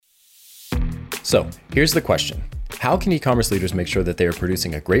So here's the question. How can e-commerce leaders make sure that they are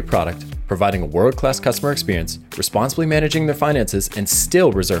producing a great product, providing a world-class customer experience, responsibly managing their finances, and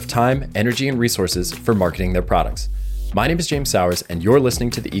still reserve time, energy, and resources for marketing their products? My name is James Sowers, and you're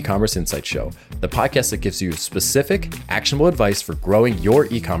listening to the E-commerce Insight Show, the podcast that gives you specific, actionable advice for growing your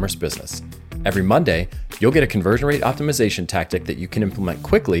e-commerce business. Every Monday, you'll get a conversion rate optimization tactic that you can implement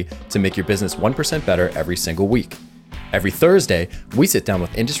quickly to make your business 1% better every single week. Every Thursday, we sit down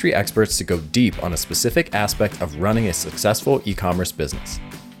with industry experts to go deep on a specific aspect of running a successful e-commerce business.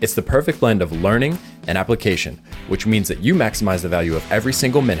 It's the perfect blend of learning and application, which means that you maximize the value of every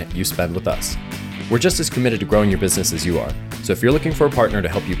single minute you spend with us. We're just as committed to growing your business as you are, so if you're looking for a partner to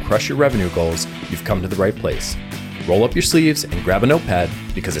help you crush your revenue goals, you've come to the right place. Roll up your sleeves and grab a notepad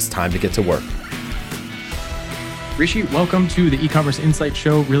because it's time to get to work. Rishi, welcome to the E-commerce Insight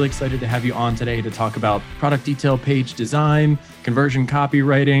Show. Really excited to have you on today to talk about product detail, page design, conversion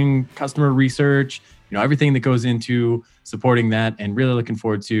copywriting, customer research, everything that goes into supporting that, and really looking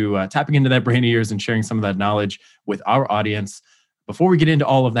forward to tapping into that brain of yours and sharing some of that knowledge with our audience. Before we get into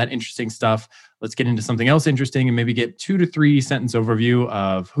all of that interesting stuff, let's get into something else interesting and maybe get 2 to 3 sentence overview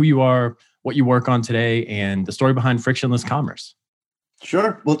of who you are, what you work on today, and the story behind Frictionless Commerce.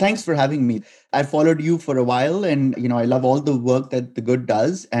 Sure. Well, thanks for having me. I followed you for a while and, I love all the work that The Good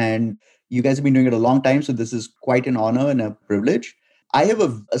does. And you guys have been doing it a long time. So this is quite an honor and a privilege. I have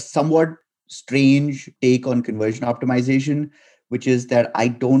a somewhat strange take on conversion optimization, which is that I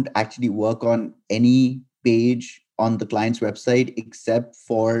don't actually work on any page on the client's website except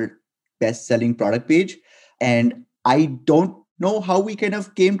for best-selling product page. And I don't know how we kind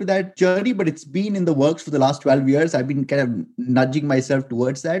of came to that journey, but it's been in the works for the last 12 years. I've been kind of nudging myself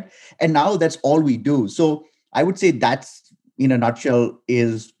towards that. And now that's all we do. So I would say that's, in a nutshell,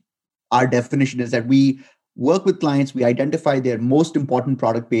 is our definition is that we work with clients, we identify their most important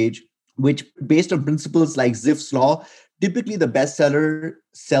product page, which based on principles like Zipf's law, typically the bestseller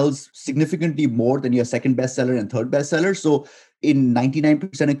sells significantly more than your second bestseller and third bestseller. So in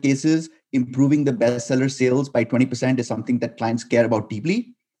 99% of cases, improving the bestseller sales by 20% is something that clients care about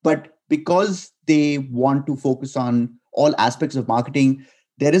deeply. But because they want to focus on all aspects of marketing,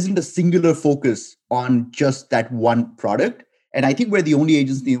 there isn't a singular focus on just that one product. And I think we're the only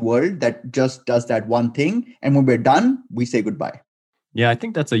agency in the world that just does that one thing. And when we're done, we say goodbye. Yeah, I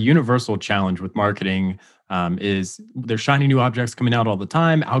think that's a universal challenge with marketing. Is there's shiny new objects coming out all the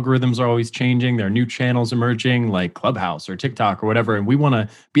time. Algorithms are always changing. There are new channels emerging like Clubhouse or TikTok or whatever. And we want to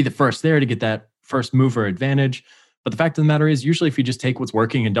be the first there to get that first mover advantage. But the fact of the matter is, usually if you just take what's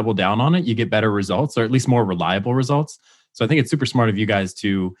working and double down on it, you get better results, or at least more reliable results. So I think it's super smart of you guys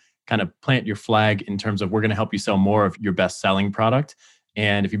to kind of plant your flag in terms of we're going to help you sell more of your best selling product.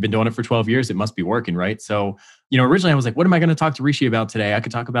 And if you've been doing it for 12 years, it must be working, right? So, originally I was like, what am I going to talk to Rishi about today? I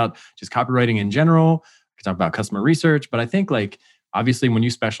could talk about just copywriting in general. I could talk about customer research. But I think obviously when you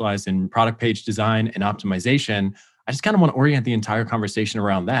specialize in product page design and optimization, I just kind of want to orient the entire conversation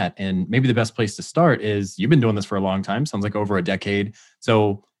around that. And maybe the best place to start is you've been doing this for a long time, sounds like over a decade.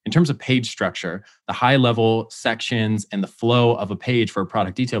 So in terms of page structure, the high level sections and the flow of a page for a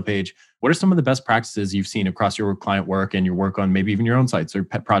product detail page, what are some of the best practices you've seen across your client work and your work on maybe even your own sites or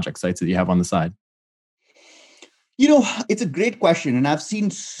pet project sites that you have on the side? It's a great question. And I've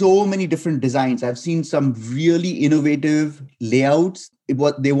seen so many different designs. I've seen some really innovative layouts.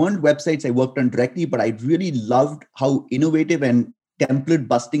 They weren't websites I worked on directly, but I really loved how innovative and template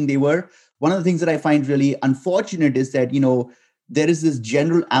busting they were. One of the things that I find really unfortunate is that, there is this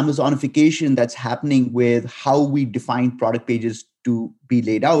general Amazonification that's happening with how we define product pages to be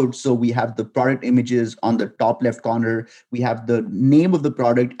laid out. So we have the product images on the top left corner. We have the name of the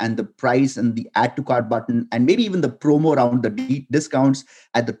product and the price and the add to cart button, and maybe even the promo around the discounts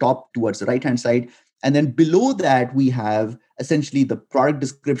at the top towards the right-hand side. And then below that, we have essentially the product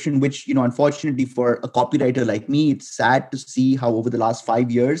description, which, unfortunately for a copywriter like me, it's sad to see how over the last 5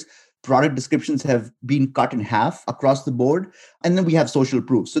 years, product descriptions have been cut in half across the board. And then we have social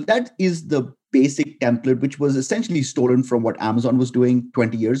proof. So that is the basic template, which was essentially stolen from what Amazon was doing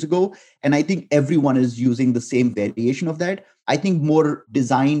 20 years ago. And I think everyone is using the same variation of that. I think more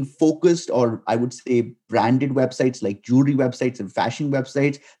design focused, or I would say branded websites like jewelry websites and fashion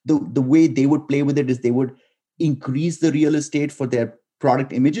websites, the way they would play with it is they would increase the real estate for their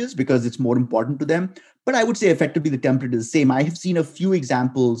product images because it's more important to them. But I would say effectively the template is the same. I have seen a few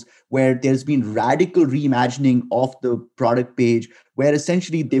examples where there's been radical reimagining of the product page where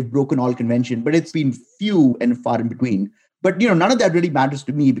essentially they've broken all convention, but it's been few and far in between. But none of that really matters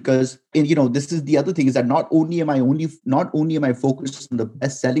to me because this is the other thing is that not only am I focused on the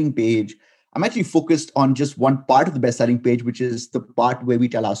best-selling page, I'm actually focused on just one part of the best-selling page, which is the part where we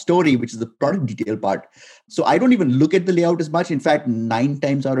tell our story, which is the product detail part. So I don't even look at the layout as much. In fact, 9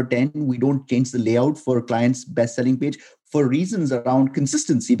 times out of 10, we don't change the layout for clients' best-selling page for reasons around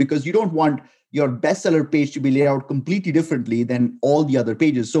consistency, because you don't want your bestseller page to be laid out completely differently than all the other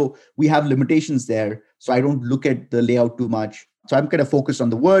pages. So we have limitations there. So I don't look at the layout too much. So I'm kind of focused on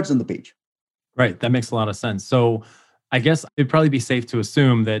the words on the page. Right. That makes a lot of sense. So I guess it'd probably be safe to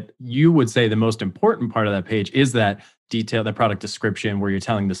assume that you would say the most important part of that page is that detail, the product description where you're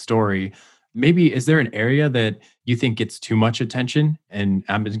telling the story. Maybe is there an area that you think gets too much attention? And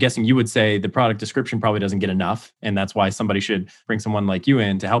I'm guessing you would say the product description probably doesn't get enough. And that's why somebody should bring someone like you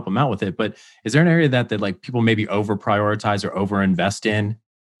in to help them out with it. But is there an area that like people maybe over prioritize or over invest in?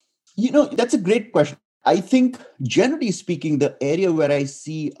 That's a great question. I think, generally speaking, the area where I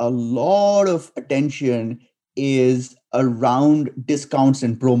see a lot of attention is around discounts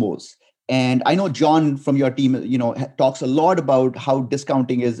and promos. And I know John from your team, talks a lot about how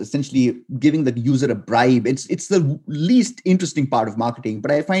discounting is essentially giving the user a bribe. It's the least interesting part of marketing,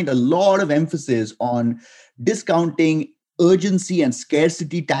 but I find a lot of emphasis on discounting, urgency and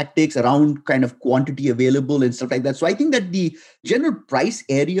scarcity tactics around kind of quantity available and stuff like that. So I think that the general price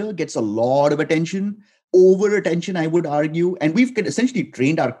area gets a lot of attention, over attention, I would argue. And we've essentially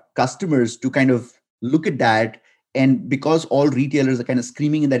trained our customers to kind of look at that. And because all retailers are kind of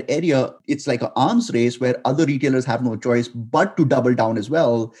screaming in that area, it's like an arms race where other retailers have no choice but to double down as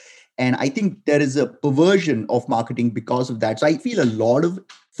well. And I think there is a perversion of marketing because of that. So I feel a lot of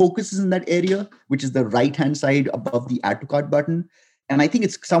focus is in that area, which is the right-hand side above the add to cart button. And I think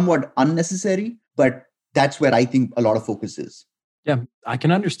it's somewhat unnecessary, but that's where I think a lot of focus is. Yeah, I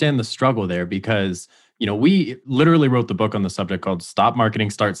can understand the struggle there because, we literally wrote the book on the subject called Stop Marketing,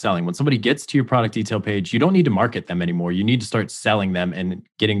 Start Selling. When somebody gets to your product detail page, you don't need to market them anymore. You need to start selling them and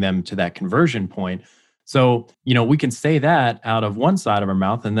getting them to that conversion point. So, we can say that out of one side of our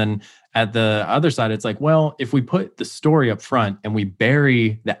mouth. And then at the other side, it's like, well, if we put the story up front and we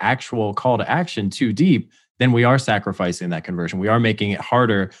bury the actual call to action too deep, then we are sacrificing that conversion. We are making it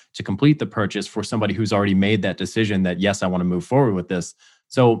harder to complete the purchase for somebody who's already made that decision that, yes, I want to move forward with this.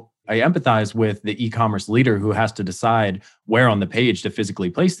 So I empathize with the e-commerce leader who has to decide where on the page to physically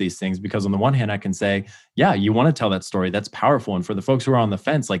place these things. Because on the one hand, I can say, yeah, you want to tell that story. That's powerful. And for the folks who are on the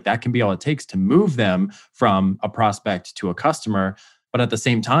fence, like that can be all it takes to move them from a prospect to a customer. But at the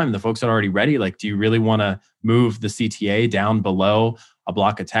same time, the folks that are already ready, like, do you really want to move the CTA down below a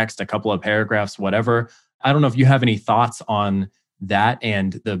block of text, a couple of paragraphs, whatever? I don't know if you have any thoughts on that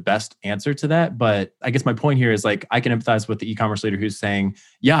and the best answer to that. But I guess my point here is like, I can empathize with the e-commerce leader who's saying,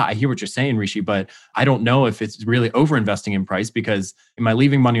 yeah, I hear what you're saying, Rishi, but I don't know if it's really over investing in price, because am I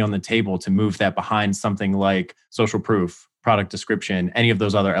leaving money on the table to move that behind something like social proof, product description, any of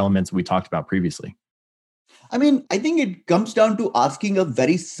those other elements we talked about previously? I mean, I think it comes down to asking a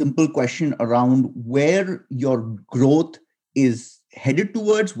very simple question around where your growth is headed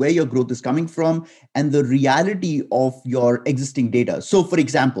towards, where your growth is coming from, and the reality of your existing data. So, for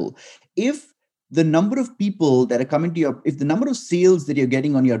example, if the number of people that are coming to if the number of sales that you're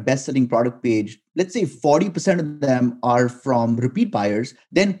getting on your best-selling product page, let's say 40% of them are from repeat buyers,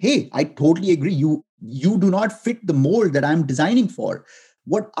 then hey, I totally agree. You do not fit the mold that I'm designing for.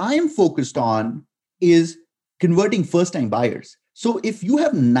 What I'm focused on is converting first-time buyers. So if you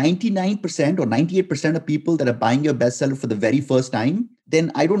have 99% or 98% of people that are buying your bestseller for the very first time, then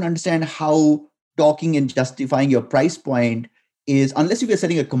I don't understand how talking and justifying your price point is, unless if you're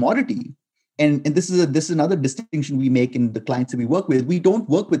selling a commodity. And this is another distinction we make in the clients that we work with. We don't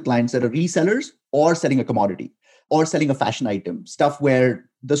work with clients that are resellers or selling a commodity or selling a fashion item, stuff where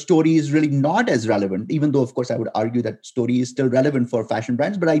the story is really not as relevant, even though, of course, I would argue that story is still relevant for fashion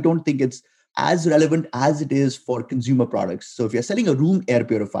brands, but I don't think it's as relevant as it is for consumer products. So if you're selling a room air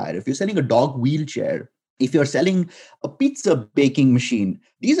purifier, if you're selling a dog wheelchair, if you're selling a pizza baking machine,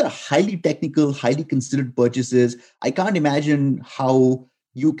 these are highly technical, highly considered purchases. I can't imagine how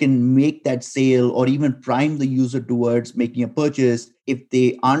you can make that sale or even prime the user towards making a purchase if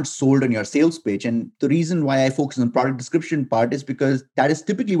they aren't sold on your sales page. And the reason why I focus on the product description part is because that is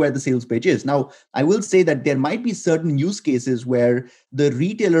typically where the sales page is. Now, I will say that there might be certain use cases where the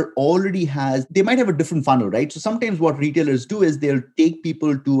retailer already they might have a different funnel, right? So sometimes what retailers do is they'll take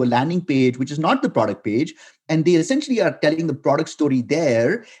people to a landing page, which is not the product page, and they essentially are telling the product story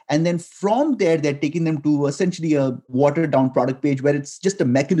there. And then from there, they're taking them to essentially a watered down product page where it's just a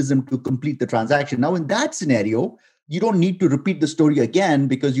mechanism to complete the transaction. Now, in that scenario, you don't need to repeat the story again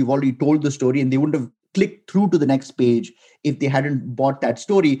because you've already told the story and they wouldn't have click through to the next page if they hadn't bought that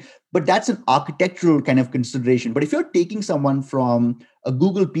story. But that's an architectural kind of consideration. But if you're taking someone from a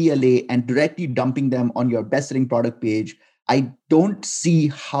Google PLA and directly dumping them on your best-selling product page, I don't see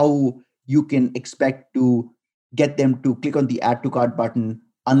how you can expect to get them to click on the add to cart button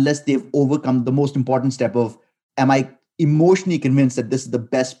unless they've overcome the most important step of, am I emotionally convinced that this is the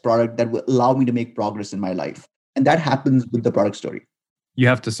best product that will allow me to make progress in my life? And that happens with the product story. You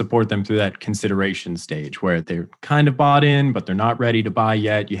have to support them through that consideration stage where they're kind of bought in, but they're not ready to buy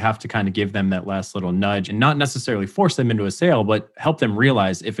yet. You have to kind of give them that last little nudge and not necessarily force them into a sale, but help them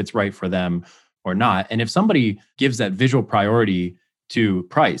realize if it's right for them or not. And if somebody gives that visual priority to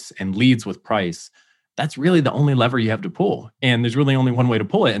price and leads with price, that's really the only lever you have to pull. And there's really only one way to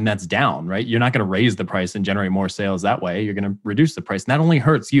pull it, and that's down, right? You're not going to raise the price and generate more sales that way. You're going to reduce the price. And that only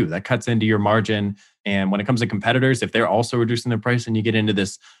hurts you. That cuts into your margin. And when it comes to competitors, if they're also reducing their price, then you get into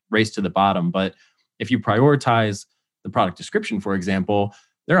this race to the bottom. But if you prioritize the product description, for example,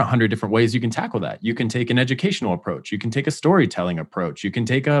 there are 100 different ways you can tackle that. You can take an educational approach. You can take a storytelling approach. You can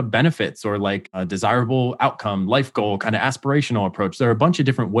take a benefits or like a desirable outcome, life goal, kind of aspirational approach. There are a bunch of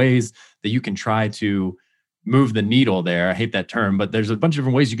different ways that you can try to move the needle there. I hate that term, but there's a bunch of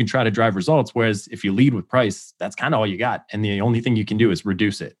different ways you can try to drive results. Whereas if you lead with price, that's kind of all you got. And the only thing you can do is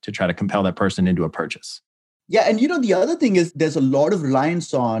reduce it to try to compel that person into a purchase. Yeah. And the other thing is there's a lot of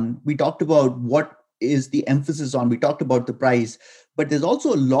reliance on, we talked about what is the emphasis on, we talked about the price, but there's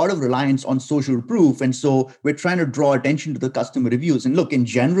also a lot of reliance on social proof. And so we're trying to draw attention to the customer reviews. And look, in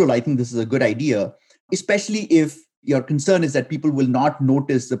general, I think this is a good idea, especially if your concern is that people will not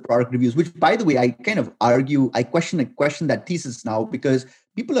notice the product reviews, which, by the way, I kind of argue, I question that thesis now, because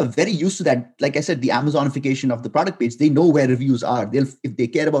people are very used to that. Like I said, the Amazonification of the product page, they know where reviews are. If they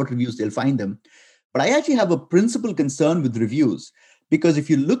care about reviews, they'll find them. But I actually have a principal concern with reviews. Because if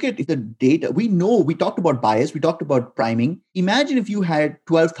you look at the data, we talked about bias, we talked about priming. Imagine if you had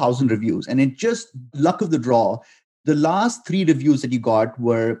 12,000 reviews and it just luck of the draw, the last 3 reviews that you got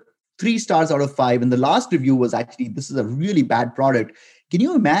were 3 stars out of 5. And the last review was actually, this is a really bad product. Can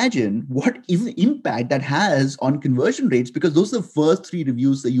you imagine what impact that has on conversion rates? Because those are the first 3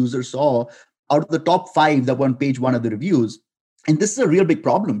 reviews the user saw out of the top 5 that were on page 1 of the reviews. And this is a real big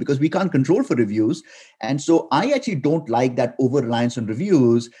problem because we can't control for reviews. And so I actually don't like that over-reliance on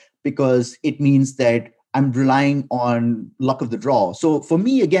reviews because it means that I'm relying on luck of the draw. So for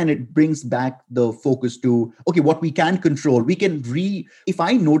me, again, it brings back the focus to, okay, what we can control. We can if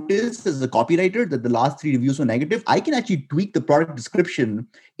I notice as a copywriter that the last 3 reviews were negative, I can actually tweak the product description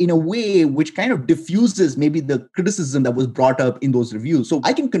in a way which kind of diffuses maybe the criticism that was brought up in those reviews. So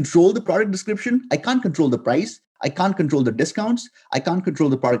I can control the product description. I can't control the price. I can't control the discounts. I can't control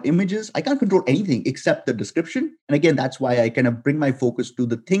the product images. I can't control anything except the description. And again, that's why I kind of bring my focus to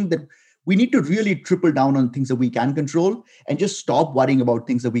the thing that we need to really triple down on things that we can control and just stop worrying about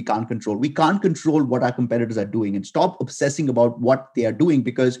things that we can't control. We can't control what our competitors are doing and stop obsessing about what they are doing.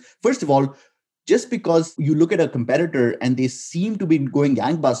 Because first of all, just because you look at a competitor and they seem to be going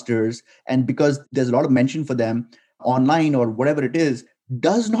gangbusters, and because there's a lot of mention for them online or whatever it is,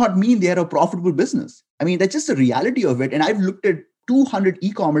 does not mean they are a profitable business. I mean, that's just the reality of it. And I've looked at 200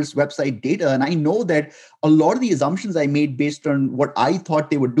 e-commerce website data, and I know that a lot of the assumptions I made based on what I thought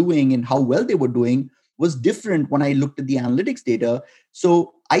they were doing and how well they were doing was different when I looked at the analytics data.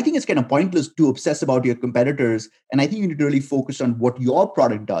 So I think it's kind of pointless to obsess about your competitors. And I think you need to really focus on what your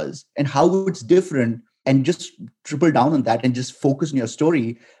product does and how it's different, and just triple down on that and just focus on your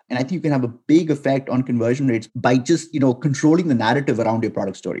story. And I think you can have a big effect on conversion rates by just, controlling the narrative around your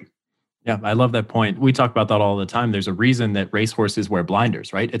product story. Yeah, I love that point. We talk about that all the time. There's a reason that racehorses wear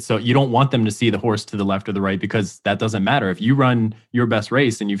blinders, right? It's so you don't want them to see the horse to the left or the right, because that doesn't matter. If you run your best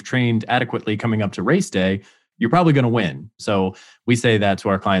race and you've trained adequately coming up to race day, you're probably going to win. So we say that to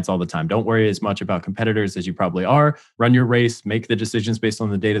our clients all the time. Don't worry as much about competitors as you probably are. Run your race, make the decisions based on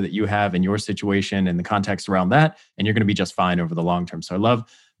the data that you have and your situation and the context around that, and you're going to be just fine over the long term. So I love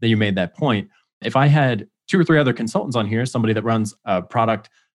that you made that point. If I had 2 or 3 other consultants on here, somebody that runs a product,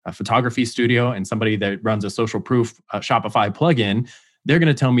 a photography studio, and somebody that runs a social proof Shopify plugin, they're going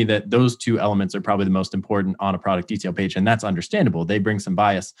to tell me that those 2 elements are probably the most important on a product detail page. And that's understandable. They bring some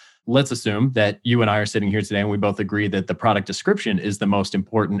bias. Let's assume that you and I are sitting here today and we both agree that the product description is the most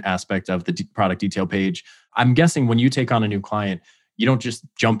important aspect of the product detail page. I'm guessing when you take on a new client, you don't just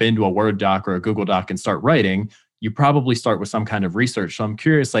jump into a Word doc or a Google doc and start writing. You probably start with some kind of research. So I'm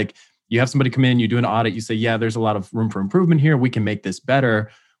curious, like, you have somebody come in, you do an audit, you say, yeah, there's a lot of room for improvement here. We can make this better.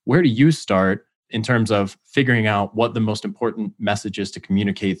 Where do you start in terms of figuring out what the most important messages to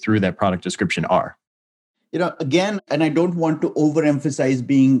communicate through that product description are? Again, and I don't want to overemphasize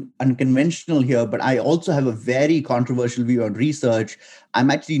being unconventional here, but I also have a very controversial view on research.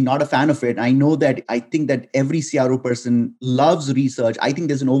 I'm actually not a fan of it. I know that I think that every CRO person loves research. I think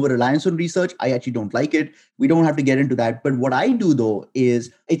there's an over reliance on research. I actually don't like it. We don't have to get into that. But what I do though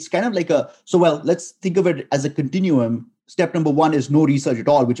is it's kind of like let's think of it as a continuum. Step number one is no research at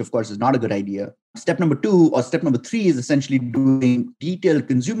all, which of course is not a good idea. Step number two or step number three is essentially doing detailed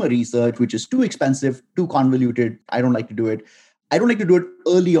consumer research, which is too expensive, too convoluted. I don't like to do it. I don't like to do it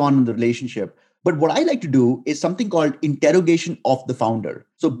early on in the relationship. But what I like to do is something called interrogation of the founder.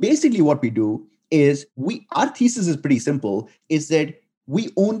 So basically what we do is our thesis is pretty simple, is that we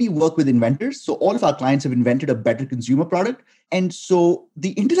only work with inventors. So all of our clients have invented a better consumer product. And so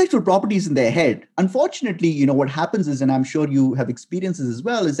the intellectual property is in their head. Unfortunately, what happens is, and I'm sure you have experiences as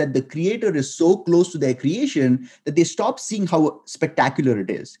well, is that the creator is so close to their creation that they stop seeing how spectacular it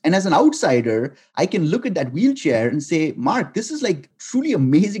is. And as an outsider, I can look at that wheelchair and say, Mark, this is like truly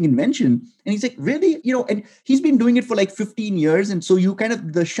amazing invention. And he's like, really? And he's been doing it for like 15 years. And so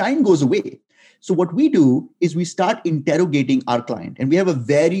the shine goes away. So what we do is we start interrogating our client, and we have a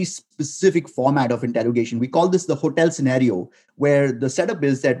very specific format of interrogation. We call this the hotel scenario, where the setup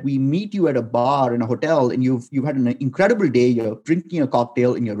is that we meet you at a bar in a hotel, and you've had an incredible day. You're drinking a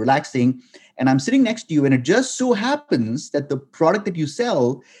cocktail and you're relaxing, and I'm sitting next to you, and it just so happens that the product that you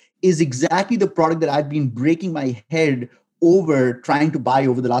sell is exactly the product that I've been breaking my head over trying to buy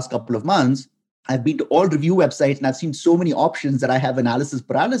over the last couple of months. I've been to all review websites and I've seen so many options that I have analysis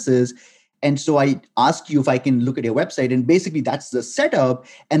paralysis. And so I ask you if I can look at your website, and basically that's the setup.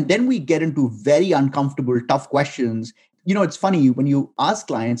 And then we get into very uncomfortable, tough questions. It's funny when you ask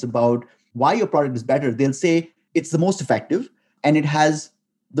clients about why your product is better, they'll say it's the most effective and it has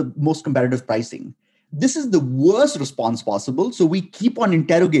the most competitive pricing. This is the worst response possible. So we keep on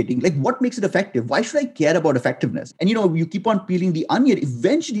interrogating, like, what makes it effective? Why should I care about effectiveness? And, you keep on peeling the onion.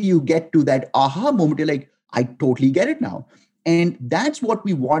 Eventually you get to that aha moment. You're like, I totally get it now. And that's what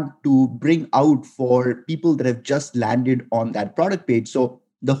we want to bring out for people that have just landed on that product page. So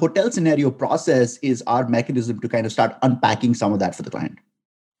the hotel scenario process is our mechanism to kind of start unpacking some of that for the client.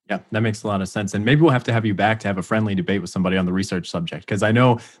 Yeah, that makes a lot of sense. And maybe we'll have to have you back to have a friendly debate with somebody on the research subject, because I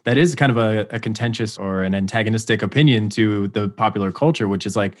know that is kind of a contentious or an antagonistic opinion to the popular culture, which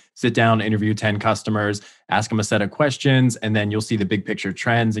is like sit down, interview 10 customers, ask them a set of questions, and then you'll see the big picture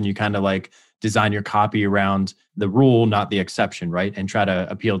trends and you kind of like design your copy around the rule, not the exception, right? And try to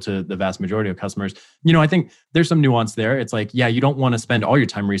appeal to the vast majority of customers. I think there's some nuance there. It's like, yeah, you don't want to spend all your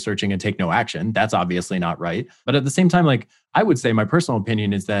time researching and take no action. That's obviously not right. But at the same time, like I would say my personal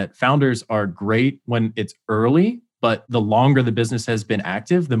opinion is that founders are great when it's early, but the longer the business has been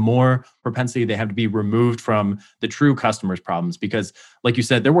active, the more propensity they have to be removed from the true customers' problems. Because like you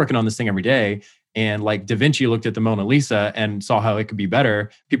said, they're working on this thing every day. And like Da Vinci looked at the Mona Lisa and saw how it could be better.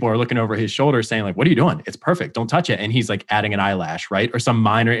 People are looking over his shoulder saying like, what are you doing? It's perfect. Don't touch it. And he's like adding an eyelash, right? Or some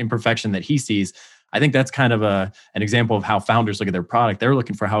minor imperfection that he sees. I think that's kind of an example of how founders look at their product. They're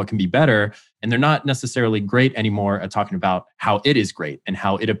looking for how it can be better. And they're not necessarily great anymore at talking about how it is great and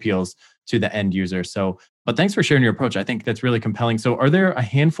how it appeals to the end user. So, but thanks for sharing your approach. I think that's really compelling. So are there a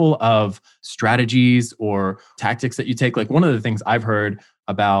handful of strategies or tactics that you take? Like one of the things I've heard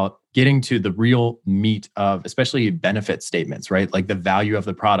about getting to the real meat of especially benefit statements, right? Like the value of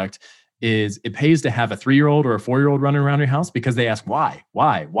the product is it pays to have a 3-year-old or a 4-year-old running around your house because they ask why,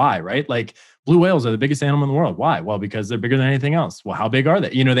 right? Like blue whales are the biggest animal in the world. Why? Well, because they're bigger than anything else. Well, how big are they?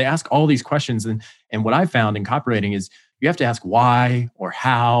 They ask all these questions. And what I found in copywriting is you have to ask why or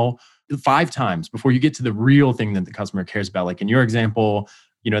how 5 times before you get to the real thing that the customer cares about. Like in your example,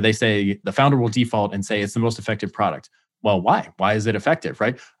 they say the founder will default and say it's the most effective product. Well, why? Why is it effective,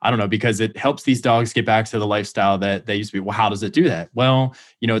 right? I don't know, because it helps these dogs get back to the lifestyle that they used to be. Well, how does it do that? Well,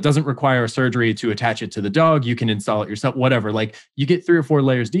 it doesn't require a surgery to attach it to the dog. You can install it yourself, whatever. Like you get 3 or 4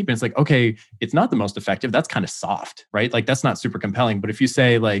 layers deep and it's like, okay, it's not the most effective. That's kind of soft, right? Like that's not super compelling. But if you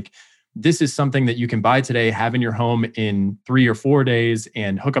say like, this is something that you can buy today, have in your home in 3 or 4 days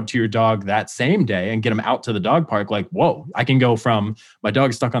and hook up to your dog that same day and get them out to the dog park. Like, whoa, I can go from my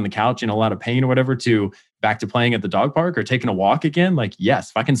dog stuck on the couch in a lot of pain or whatever to back to playing at the dog park or taking a walk again. Like,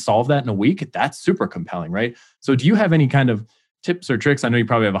 yes, if I can solve that in a week, that's super compelling, right? So do you have any kind of tips or tricks? I know you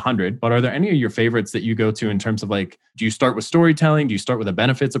probably have 100, but are there any of your favorites that you go to in terms of like, do you start with storytelling? Do you start with a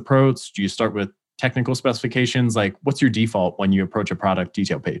benefits approach? Do you start with technical specifications? Like, what's your default when you approach a product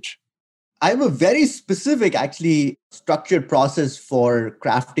detail page? I have a very specific, actually, structured process for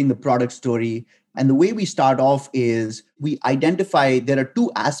crafting the product story. And the way we start off is we identify there are 2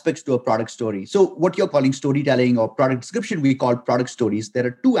 aspects to a product story. So what you're calling storytelling or product description, we call product stories. There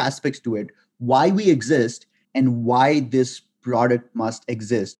are 2 aspects to it: why we exist and why this product must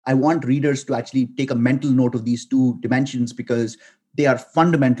exist. I want readers to actually take a mental note of these two dimensions because they are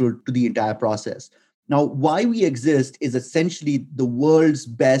fundamental to the entire process. Now, why we exist is essentially the world's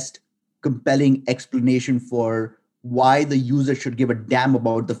best compelling explanation for why the user should give a damn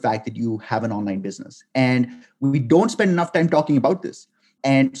about the fact that you have an online business. And we don't spend enough time talking about this.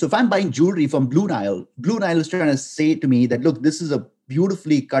 And so if I'm buying jewelry from Blue Nile is trying to say to me that, look, this is a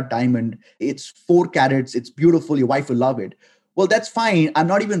beautifully cut diamond. It's 4 carats. It's beautiful. Your wife will love it. Well, that's fine. I'm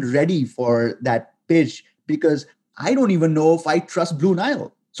not even ready for that pitch because I don't even know if I trust Blue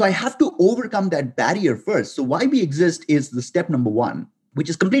Nile. So I have to overcome that barrier first. So why we exist is the step number one, which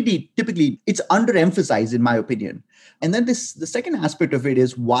is typically, it's underemphasized in my opinion. And then the second aspect of it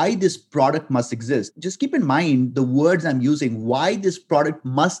is why this product must exist. Just keep in mind the words I'm using, why this product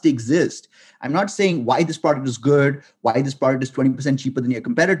must exist. I'm not saying why this product is good, why this product is 20% cheaper than your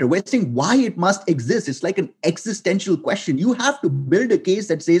competitor. We're saying why it must exist. It's like an existential question. You have to build a case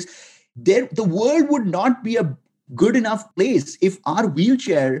that says the world would not be a good enough place if our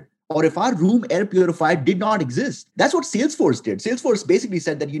wheelchair or if our room air purifier did not exist. That's what Salesforce did. Salesforce basically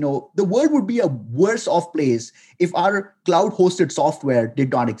said that, the world would be a worse off place if our cloud hosted software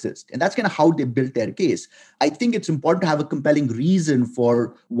did not exist. And that's kind of how they built their case. I think it's important to have a compelling reason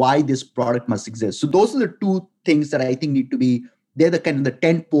for why this product must exist. So those are the two things that I think need to be, they're the kind of the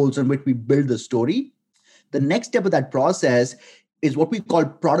tent poles on which we build the story. The next step of that process is what we call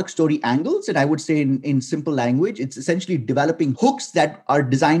product story angles. And I would say in simple language, it's essentially developing hooks that are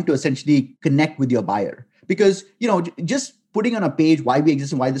designed to essentially connect with your buyer. Because, just putting on a page why we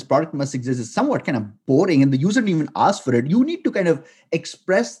exist and why this product must exist is somewhat kind of boring and the user didn't even ask for it. You need to kind of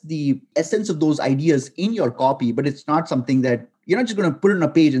express the essence of those ideas in your copy, but it's not something that you're not just going to put it on a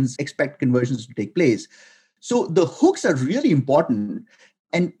page and expect conversions to take place. So the hooks are really important.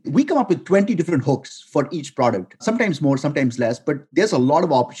 And we come up with 20 different hooks for each product, sometimes more, sometimes less, but there's a lot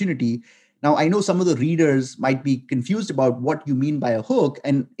of opportunity. Now, I know some of the readers might be confused about what you mean by a hook.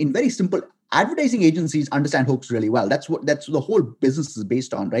 And in very simple, advertising agencies understand hooks really well. That's the whole business is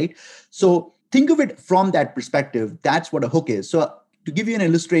based on, right? So think of it from that perspective. That's what a hook is. So to give you an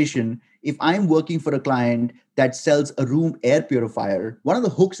illustration, if I'm working for a client that sells a room air purifier, one of the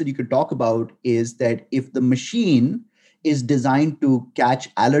hooks that you could talk about is that if the machine is designed to catch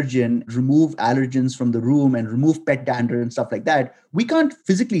remove allergens from the room and remove pet dander and stuff like that, we can't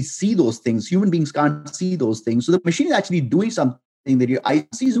physically see those things. Human beings can't see those things. So the machine is actually doing something that your eyes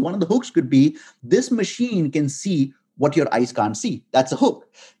see. So one of the hooks could be this machine can see what your eyes can't see. That's a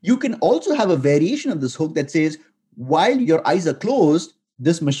hook. You can also have a variation of this hook that says, while your eyes are closed,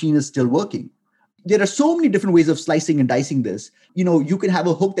 this machine is still working. There are so many different ways of slicing and dicing this. You can have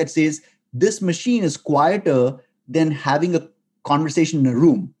a hook that says, this machine is quieter than having a conversation in a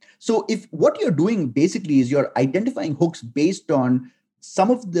room. So if what you're doing basically is you're identifying hooks based on some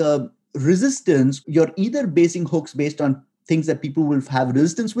of the resistance, you're either basing hooks based on things that people will have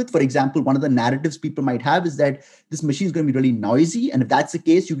resistance with. For example, one of the narratives people might have is that this machine is going to be really noisy. And if that's the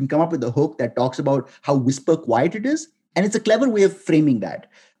case, you can come up with a hook that talks about how whisper quiet it is. And it's a clever way of framing that.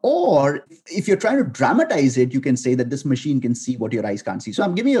 Or if you're trying to dramatize it, you can say that this machine can see what your eyes can't see. So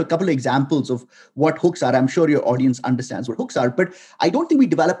I'm giving you a couple of examples of what hooks are. I'm sure your audience understands what hooks are, but I don't think we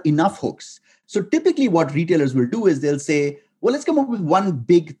develop enough hooks. So typically what retailers will do is they'll say, well, let's come up with one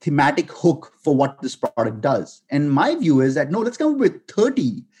big thematic hook for what this product does. And my view is that, no, let's come up with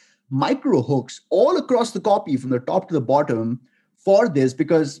 30 micro hooks all across the copy from the top to the bottom for this,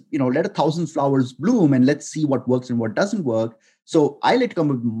 because, let 1,000 flowers bloom and let's see what works and what doesn't work. So I like to come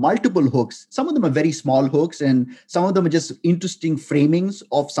with multiple hooks. Some of them are very small hooks and some of them are just interesting framings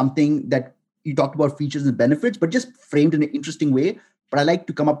of something that you talked about, features and benefits, but just framed in an interesting way. But I like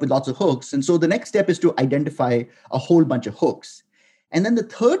to come up with lots of hooks. And so the next step is to identify a whole bunch of hooks. And then the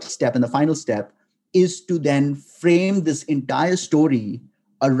third step and the final step is to then frame this entire story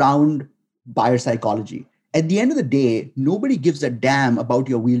around buyer psychology. At the end of the day, nobody gives a damn about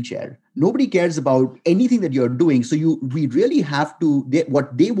your wheelchair. Nobody cares about anything that you're doing. So we really have to,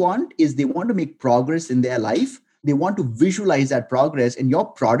 what they want is they want to make progress in their life. They want to visualize that progress, and your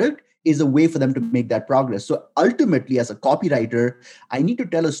product is a way for them to make that progress. So ultimately, as a copywriter, I need to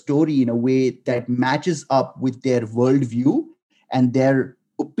tell a story in a way that matches up with their worldview and their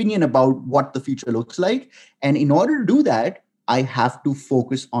opinion about what the future looks like. And in order to do that, I have to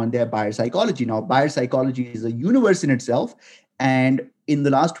focus on their buyer psychology. Now, buyer psychology is a universe in itself. And in the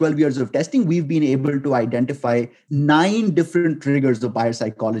last 12 years of testing, we've been able to identify 9 different triggers of buyer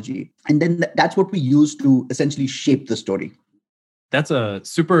psychology. And then that's what we use to essentially shape the story. That's a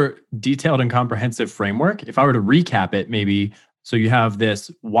super detailed and comprehensive framework. If I were to recap it, maybe So you have this,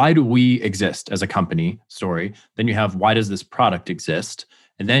 why do we exist as a company story? Then you have, why does this product exist?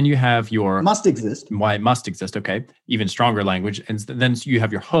 And then you have your Must exist. why it must exist. Okay. Even stronger language. And then you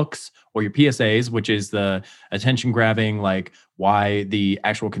have your hooks or your PSAs, which is the attention grabbing, like why the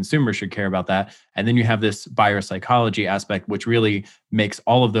actual consumer should care about that. And then you have this buyer psychology aspect, which really makes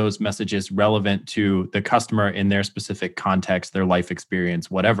all of those messages relevant to the customer in their specific context, their life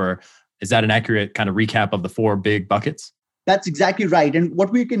experience, whatever. Is that an accurate kind of recap of the four big buckets? That's exactly right. And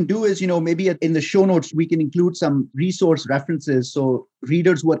what we can do is, maybe in the show notes, we can include some resource references. So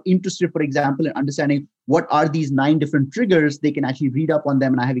readers who are interested, for example, in understanding what are these 9 different triggers, they can actually read up on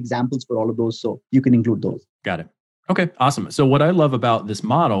them. And I have examples for all of those. So you can include those. Got it. Okay, awesome. So what I love about this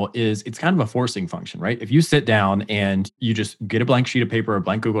model is it's kind of a forcing function, right? If you sit down and you just get a blank sheet of paper, a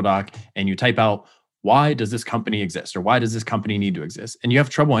blank Google Doc, and you type out, why does this company exist? Or why does this company need to exist? And you have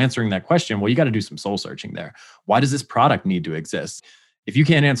trouble answering that question. Well, you got to do some soul searching there. Why does this product need to exist? If you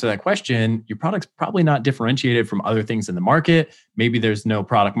can't answer that question, your product's probably not differentiated from other things in the market. Maybe there's no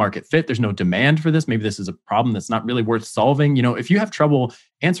product market fit. There's no demand for this. Maybe this is a problem that's not really worth solving. If you have trouble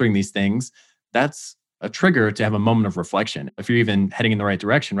answering these things, that's a trigger to have a moment of reflection if you're even heading in the right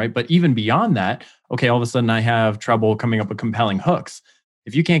direction, right? But even beyond that, okay, all of a sudden I have trouble coming up with compelling hooks.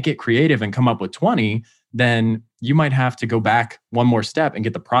 If you can't get creative and come up with 20, then you might have to go back one more step and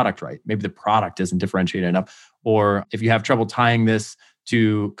get the product right. Maybe the product isn't differentiated enough. Or if you have trouble tying this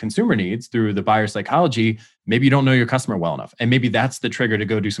to consumer needs through the buyer psychology, maybe you don't know your customer well enough. And maybe that's the trigger to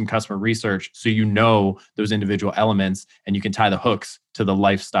go do some customer research so you know those individual elements and you can tie the hooks to the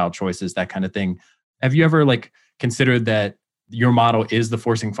lifestyle choices, that kind of thing. Have you ever considered that your model is the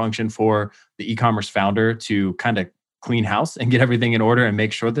forcing function for the e-commerce founder to kind of clean house and get everything in order and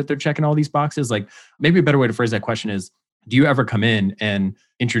make sure that they're checking all these boxes? Maybe a better way to phrase that question is, do you ever come in and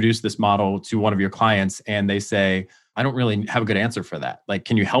introduce this model to one of your clients and they say, I don't really have a good answer for that.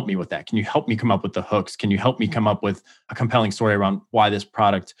 Can you help me with that? Can you help me come up with the hooks? Can you help me come up with a compelling story around why this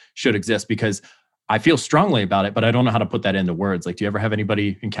product should exist? Because I feel strongly about it, but I don't know how to put that into words. Do you ever have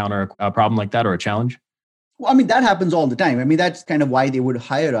anybody encounter a problem like that or a challenge? Well, that happens all the time. That's kind of why they would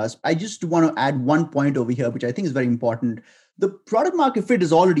hire us. I just want to add one point over here, which I think is very important. The product market fit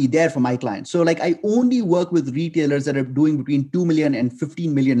is already there for my clients. So I only work with retailers that are doing between 2 million and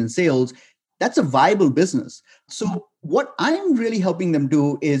 15 million in sales. That's a viable business. So what I'm really helping them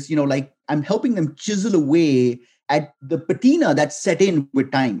do is, I'm helping them chisel away at the patina that's set in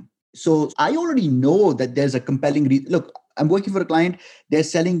with time. So I already know that there's a compelling look, I'm working for a client. They're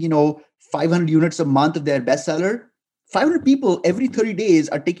selling, 500 units a month of their bestseller. 500 people every 30 days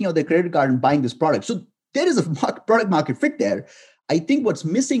are taking out their credit card and buying this product. So there is a product market fit there. I think what's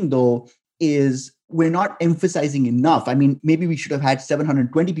missing though is we're not emphasizing enough. Maybe we should have had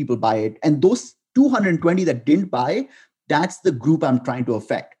 720 people buy it. And those 220 that didn't buy, that's the group I'm trying to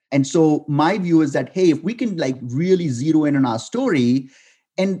affect. And so my view is that, hey, if we can really zero in on our story,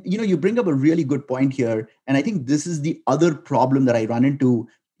 and you bring up a really good point here. And I think this is the other problem that I run into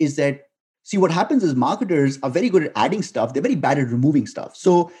is that, see, what happens is marketers are very good at adding stuff. They're very bad at removing stuff.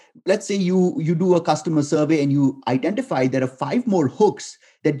 So let's say you do a customer survey and you identify there are 5 more hooks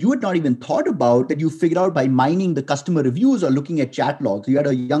that you had not even thought about that you figured out by mining the customer reviews or looking at chat logs. You had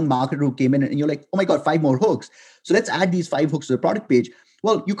a young marketer who came in and you're like, oh my God, 5 more hooks. So let's add these 5 hooks to the product page.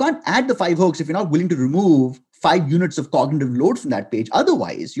 Well, you can't add the 5 hooks if you're not willing to remove 5 units of cognitive load from that page.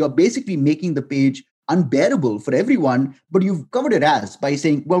 Otherwise, you're basically making the page unbearable for everyone, but you've covered it as by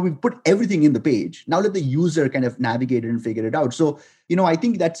saying, well, we've put everything in the page. Now let the user kind of navigate it and figure it out. So, I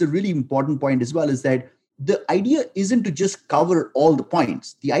think that's a really important point as well, is that the idea isn't to just cover all the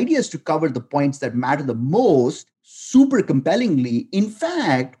points. The idea is to cover the points that matter the most super compellingly. In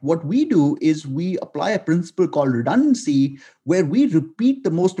fact, what we do is we apply a principle called redundancy, where we repeat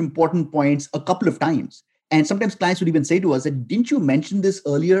the most important points a couple of times. And sometimes clients would even say to us that, didn't you mention this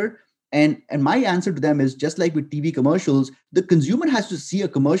earlier? And my answer to them is, just like with TV commercials, the consumer has to see a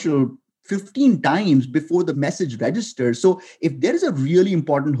commercial 15 times before the message registers. So if there is a really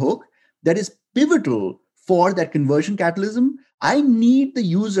important hook that is pivotal for that conversion catalyst, I need the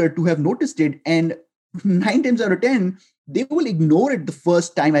user to have noticed it. And 9 times out of 10, they will ignore it the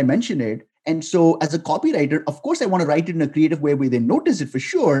first time I mention it. And so as a copywriter, of course, I want to write it in a creative way where they notice it for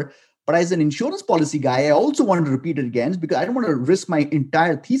sure. But as an insurance policy guy, I also wanted to repeat it again because I don't want to risk my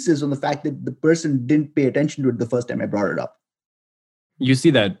entire thesis on the fact that the person didn't pay attention to it the first time I brought it up. You see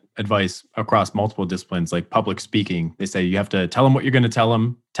that advice across multiple disciplines, like public speaking. They say you have to tell them what you're going to tell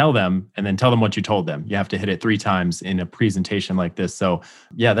them, and then tell them what you told them. You have to hit it 3 times in a presentation like this. So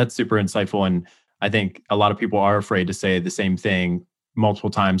yeah, that's super insightful. And I think a lot of people are afraid to say the same thing multiple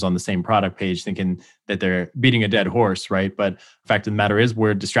times on the same product page thinking that they're beating a dead horse, right? But the fact of the matter is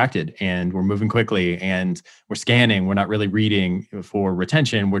we're distracted and we're moving quickly and we're scanning. We're not really reading for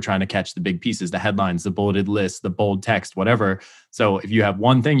retention. We're trying to catch the big pieces, the headlines, the bulleted lists, the bold text, whatever. So if you have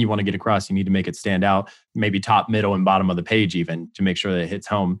one thing you want to get across, you need to make it stand out, maybe top, middle, and bottom of the page even to make sure that it hits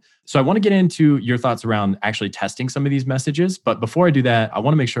home. So I want to get into your thoughts around actually testing some of these messages. But before I do that, I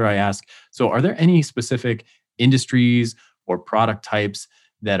want to make sure I ask, so are there any specific industries or product types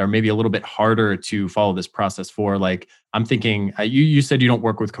that are maybe a little bit harder to follow this process for? Like I'm thinking, you said you don't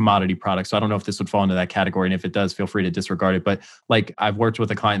work with commodity products, so I don't know if this would fall into that category. And if it does, feel free to disregard it. But like I've worked with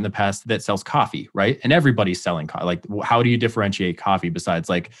a client in the past that sells coffee, right? And everybody's selling coffee. Like how do you differentiate coffee besides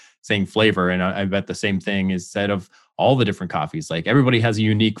like saying flavor? And I bet the same thing is said of all the different coffees. Like everybody has a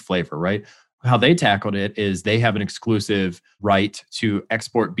unique flavor, right? How they tackled it is they have an exclusive right to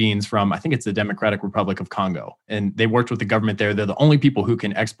export beans from, I think it's the Democratic Republic of Congo. And they worked with the government there. They're the only people who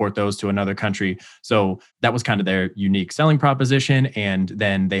can export those to another country. So that was kind of their unique selling proposition. And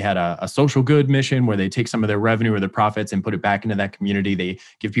then they had a social good mission where they take some of their revenue or their profits and put it back into that community. They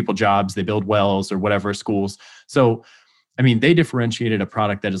give people jobs, they build wells or whatever, schools. So, I mean, they differentiated a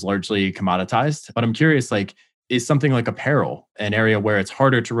product that is largely commoditized. But I'm curious, like, is something like apparel an area where it's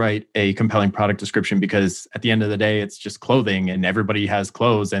harder to write a compelling product description because at the end of the day, it's just clothing and everybody has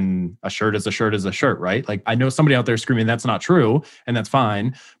clothes and a shirt is a shirt is a shirt, right? Like I know somebody out there screaming that's not true and that's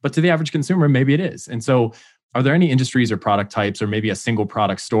fine, but to the average consumer, maybe it is. And so are there any industries or product types or maybe a single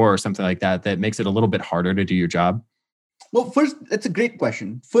product store or something like that that makes it a little bit harder to do your job? Well, first, that's a great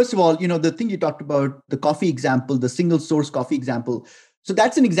question. First of all, the thing you talked about, the coffee example, the single source coffee example. So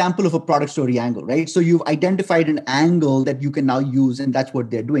that's an example of a product story angle, right? So you've identified an angle that you can now use, and that's what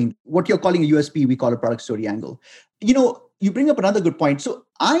they're doing. What you're calling a USP, we call a product story angle. You bring up another good point. So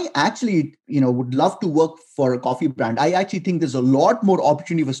I actually, would love to work for a coffee brand. I actually think there's a lot more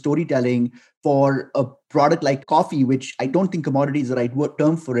opportunity for storytelling for a product like coffee, which I don't think commodity is the right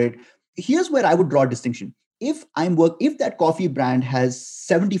term for it. Here's where I would draw a distinction. If that coffee brand has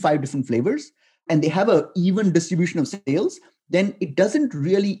 75 different flavors and they have an even distribution of sales, then it doesn't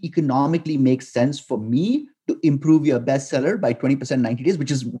really economically make sense for me to improve your bestseller by 20% 90 days,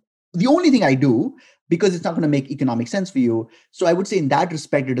 which is the only thing I do because it's not going to make economic sense for you. So I would say in that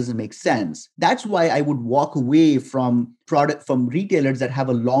respect, it doesn't make sense. That's why I would walk away from retailers that have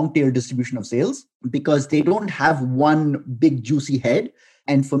a long tail distribution of sales because they don't have one big juicy head.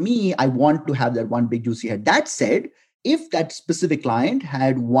 And for me, I want to have that one big juicy head. That said, if that specific client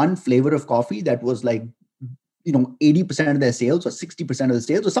had one flavor of coffee that was like 80% of their sales or 60% of the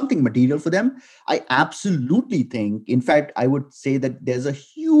sales or something material for them, I absolutely think, in fact, I would say that there's a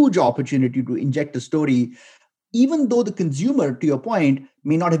huge opportunity to inject a story, even though the consumer, to your point,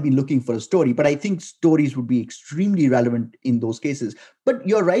 may not have been looking for a story. But I think stories would be extremely relevant in those cases. But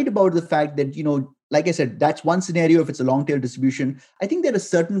you're right about the fact that, like I said, that's one scenario if it's a long tail distribution. I think there are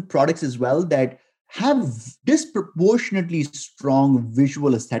certain products as well that have disproportionately strong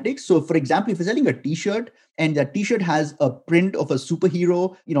visual aesthetics. So for example, if you're selling a t-shirt and that t-shirt has a print of a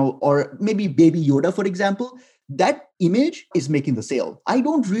superhero, or maybe Baby Yoda, for example, that image is making the sale. I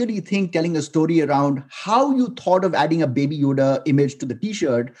don't really think telling a story around how you thought of adding a Baby Yoda image to the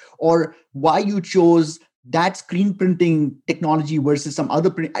t-shirt or why you chose that screen printing technology versus some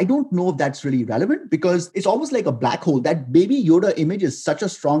other print, I don't know if that's really relevant because it's almost like a black hole. That Baby Yoda image is such a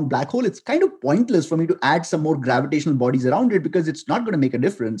strong black hole. It's kind of pointless for me to add some more gravitational bodies around it because it's not going to make a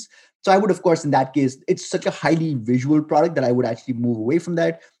difference. So I would, of course, in that case, it's such a highly visual product that I would actually move away from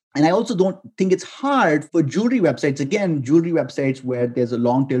that. And I also don't think it's hard for jewelry websites. Again, jewelry websites where there's a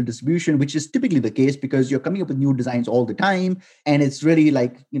long tail distribution, which is typically the case because you're coming up with new designs all the time. And it's really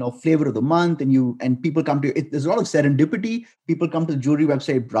like, flavor of the month. And people come to it. There's a lot of serendipity. People come to the jewelry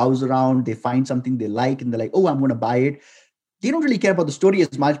website, browse around, they find something they like, and they're like, oh, I'm going to buy it. They don't really care about the story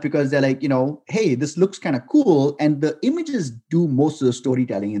as much because they're like, hey, this looks kind of cool. And the images do most of the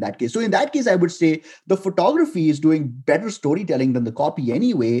storytelling in that case. So in that case, I would say the photography is doing better storytelling than the copy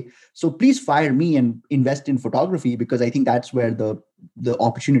anyway. So please fire me and invest in photography because I think that's where the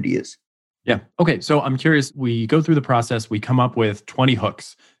opportunity is. Yeah. Okay. So I'm curious, we go through the process, we come up with 20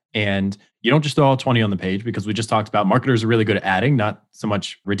 hooks. And you don't just throw all 20 on the page because we just talked about marketers are really good at adding, not so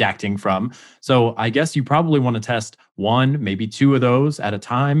much redacting from. So I guess you probably want to test one, maybe two of those at a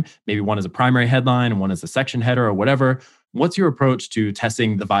time. Maybe one is a primary headline and one is a section header or whatever. What's your approach to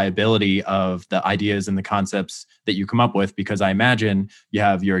testing the viability of the ideas and the concepts that you come up with? Because I imagine you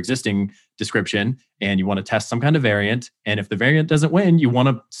have your existing description and you want to test some kind of variant. And if the variant doesn't win, you want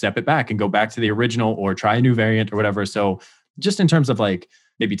to step it back and go back to the original or try a new variant or whatever. So just in terms of like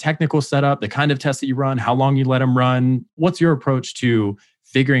maybe technical setup, the kind of tests that you run, how long you let them run? What's your approach to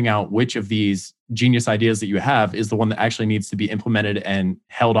figuring out which of these genius ideas that you have is the one that actually needs to be implemented and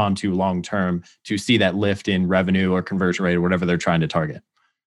held on to long term to see that lift in revenue or conversion rate or whatever they're trying to target?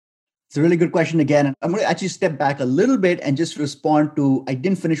 It's a really good question again. I'm going to actually step back a little bit and just respond to, I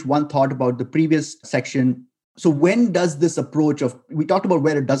didn't finish one thought about the previous section. So when does this approach of, we talked about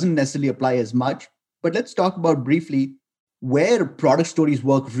where it doesn't necessarily apply as much, but let's talk about briefly where product stories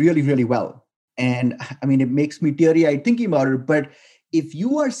work really, really well. And I mean, it makes me teary-eyed thinking about it, but if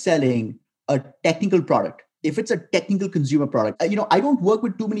you are selling a technical product, if it's a technical consumer product, I don't work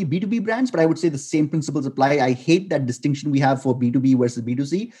with too many B2B brands, but I would say the same principles apply. I hate that distinction we have for B2B versus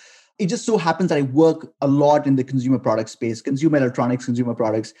B2C. It just so happens that I work a lot in the consumer product space, consumer electronics, consumer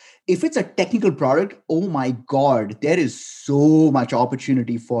products. If it's a technical product, oh my God, there is so much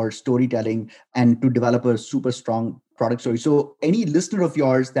opportunity for storytelling and to develop a super strong product story. So any listener of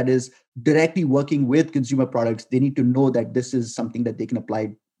yours that is directly working with consumer products, they need to know that this is something that they can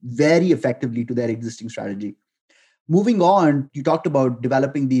apply very effectively to their existing strategy. Moving on, you talked about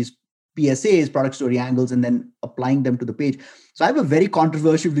developing these PSAs, product story angles, and then applying them to the page. So I have a very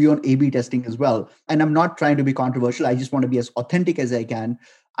controversial view on A/B testing as well. And I'm not trying to be controversial. I just want to be as authentic as I can.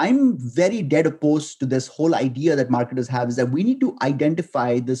 I'm very dead opposed to this whole idea that marketers have is that we need to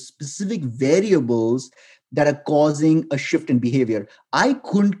identify the specific variables that are causing a shift in behavior. I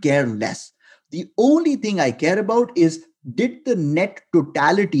couldn't care less. The only thing I care about is, did the net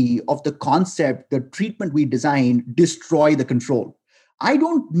totality of the concept, the treatment we designed, destroy the control? I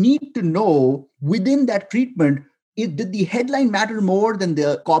don't need to know within that treatment, did the headline matter more than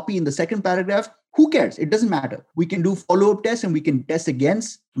the copy in the second paragraph? Who cares? It doesn't matter. We can do follow-up tests and we can test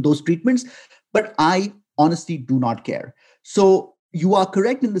against those treatments, but I honestly do not care. So you are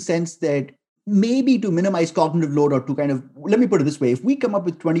correct in the sense that maybe to minimize cognitive load, or to kind of, let me put it this way, if we come up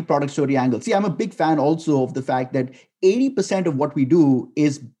with 20 product story angles, see, I'm a big fan also of the fact that 80% of what we do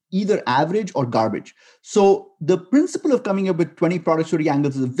is either average or garbage. So the principle of coming up with 20 product story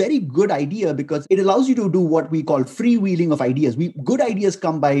angles is a very good idea because it allows you to do what we call freewheeling of ideas. Good ideas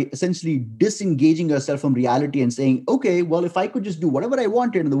come by essentially disengaging yourself from reality and saying, okay, well, if I could just do whatever I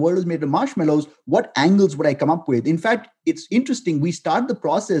wanted and the world was made of marshmallows, what angles would I come up with? In fact, it's interesting. We start the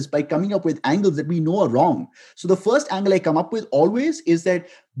process by coming up with angles that we know are wrong. So the first angle I come up with always is that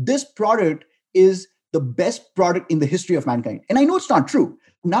this product is the best product in the history of mankind. And I know it's not true.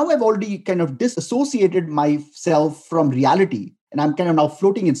 Now I've already kind of disassociated myself from reality and I'm kind of now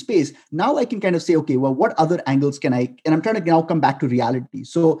floating in space. Now I can kind of say, okay, well, what other angles can I, and I'm trying to now come back to reality.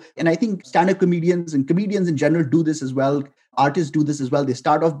 So, and I think stand-up comedians and comedians in general do this as well. Artists do this as well. They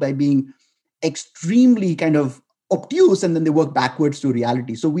start off by being extremely kind of obtuse and then they work backwards to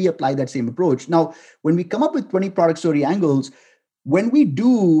reality. So we apply that same approach. Now, when we come up with 20 product story angles, when we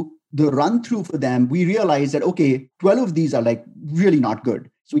do the run through for them, we realize that, okay, 12 of these are like really not good.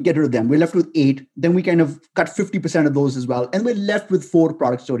 So we get rid of them. We're left with 8. Then we kind of cut 50% of those as well. And we're left with 4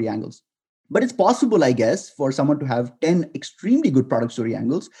 product story angles. But it's possible, I guess, for someone to have 10 extremely good product story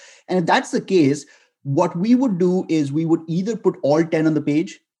angles. And if that's the case, what we would do is we would either put all 10 on the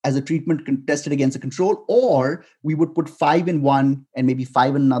page as a treatment tested against a control, or we would put 5 in one and maybe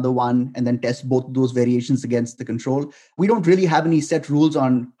 5 in another one, and then test both those variations against the control. We don't really have any set rules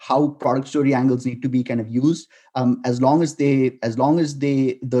on how product story angles need to be kind of used. As long as the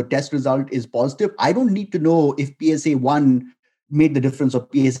test result is positive, I don't need to know if PSA 1 made the difference or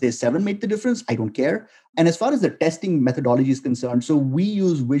PSA 7 made the difference. I don't care. And as far as the testing methodology is concerned, so we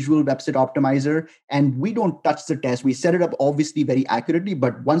use Visual Website Optimizer and we don't touch the test. We set it up obviously very accurately,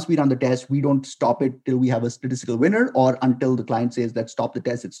 but once we run the test, we don't stop it till we have a statistical winner or until the client says that stop the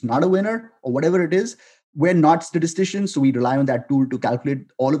test, it's not a winner or whatever it is. We're not statisticians, so we rely on that tool to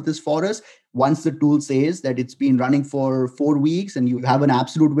calculate all of this for us. Once the tool says that it's been running for 4 weeks and you have an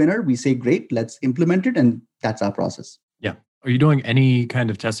absolute winner, we say, great, let's implement it. And that's our process. Yeah. Are you doing any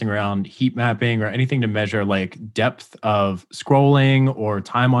kind of testing around heat mapping or anything to measure like depth of scrolling or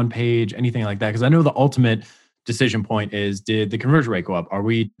time on page, anything like that? Because I know the ultimate decision point is, did the conversion rate go up? Are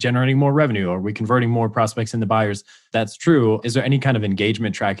we generating more revenue? Are we converting more prospects into buyers? That's true. Is there any kind of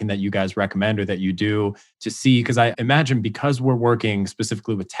engagement tracking that you guys recommend or that you do to see? Because I imagine because we're working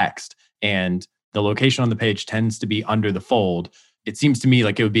specifically with text and the location on the page tends to be under the fold, it seems to me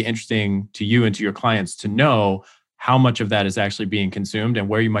like it would be interesting to you and to your clients to know how much of that is actually being consumed and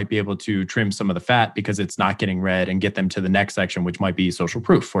where you might be able to trim some of the fat because it's not getting read and get them to the next section, which might be social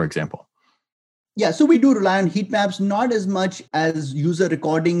proof, for example. Yeah, so we do rely on heat maps, not as much as user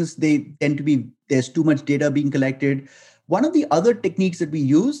recordings. They tend to be, there's too much data being collected. One of the other techniques that we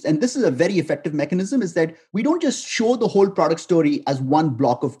use, and this is a very effective mechanism, is that we don't just show the whole product story as one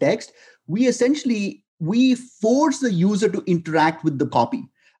block of text. We force the user to interact with the copy.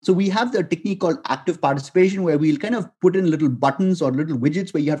 So we have the technique called active participation, where we'll kind of put in little buttons or little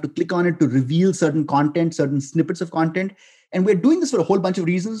widgets where you have to click on it to reveal certain content, certain snippets of content. And we're doing this for a whole bunch of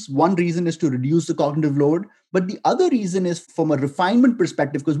reasons. One reason is to reduce the cognitive load. But the other reason is from a refinement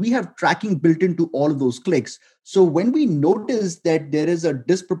perspective, because we have tracking built into all of those clicks. So when we notice that there is a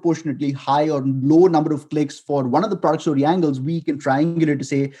disproportionately high or low number of clicks for one of the product story angles, we can triangulate to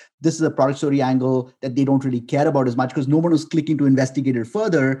say, this is a product story angle that they don't really care about as much because no one was clicking to investigate it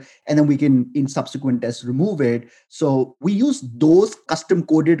further. And then we can, in subsequent tests, remove it. So we use those custom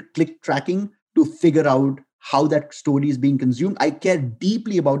coded click tracking to figure out how that story is being consumed. I care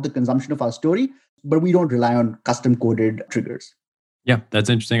deeply about the consumption of our story, but we don't rely on custom coded triggers. Yeah,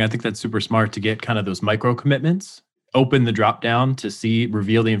 that's interesting. I think that's super smart to get kind of those micro commitments, open the drop down to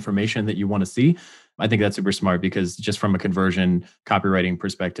reveal the information that you want to see. I think that's super smart because just from a conversion copywriting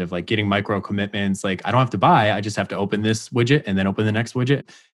perspective, like getting micro commitments, like I don't have to buy, I just have to open this widget and then open the next widget.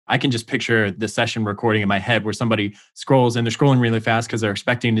 I can just picture the session recording in my head where somebody scrolls and they're scrolling really fast because they're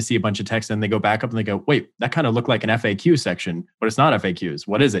expecting to see a bunch of text and they go back up and they go, wait, that kind of looked like an FAQ section, but it's not FAQs.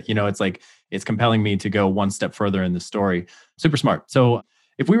 What is it? It's like, it's compelling me to go one step further in the story. Super smart. So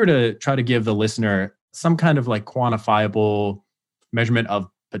if we were to try to give the listener some kind of like quantifiable measurement of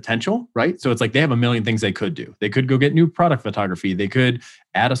potential, right? So it's like they have a million things they could do. They could go get new product photography. They could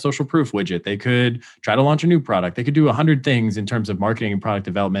add a social proof widget. They could try to launch a new product. They could do 100 things in terms of marketing and product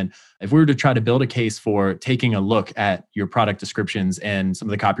development. If we were to try to build a case for taking a look at your product descriptions and some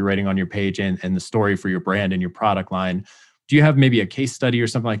of the copywriting on your page and the story for your brand and your product line, do you have maybe a case study or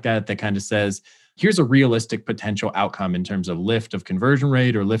something like that that kind of says, here's a realistic potential outcome in terms of lift of conversion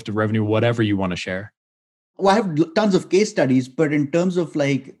rate or lift of revenue, whatever you want to share? Well, I have tons of case studies, but in terms of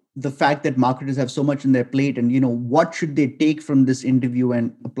like the fact that marketers have so much in their plate and, what should they take from this interview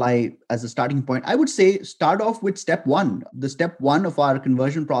and apply as a starting point, I would say start off with step one. The step one of our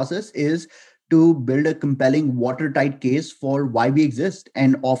conversion process is to build a compelling watertight case for why we exist.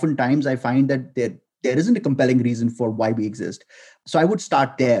 And oftentimes I find that there isn't a compelling reason for why we exist. So I would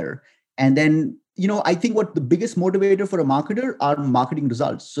start there. And then I think what the biggest motivator for a marketer are marketing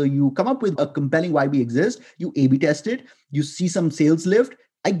results. So you come up with a compelling why we exist, you A/B test it, you see some sales lift.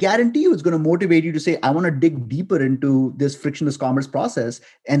 I guarantee you it's going to motivate you to say, I want to dig deeper into this frictionless commerce process.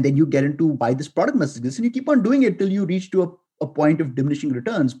 And then you get into why this product must exist. And you keep on doing it till you reach to a point of diminishing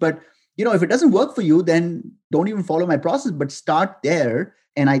returns. But if it doesn't work for you, then don't even follow my process, but start there.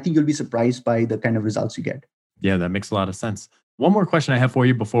 And I think you'll be surprised by the kind of results you get. Yeah, that makes a lot of sense. One more question I have for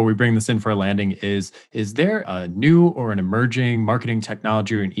you before we bring this in for a landing is there a new or an emerging marketing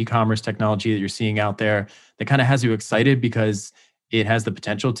technology or an e-commerce technology that you're seeing out there that kind of has you excited because it has the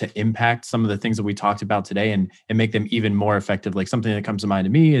potential to impact some of the things that we talked about today and make them even more effective? Like something that comes to mind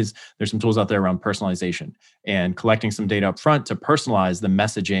to me is there's some tools out there around personalization and collecting some data up front to personalize the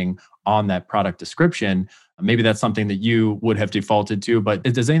messaging on that product description. Maybe that's something that you would have defaulted to, but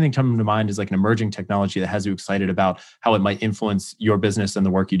does anything come to mind as like an emerging technology that has you excited about how it might influence your business and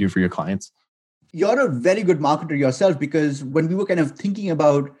the work you do for your clients? You're a very good marketer yourself, because when we were kind of thinking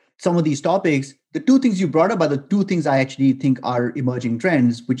about some of these topics, the two things you brought up are the two things I actually think are emerging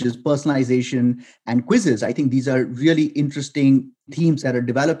trends, which is personalization and quizzes. I think these are really interesting themes that are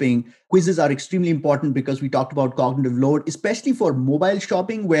developing. Quizzes are extremely important because we talked about cognitive load, especially for mobile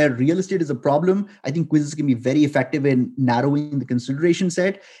shopping where real estate is a problem. I think quizzes can be very effective in narrowing the consideration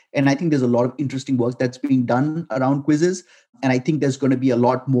set. And I think there's a lot of interesting work that's being done around quizzes. And I think there's going to be a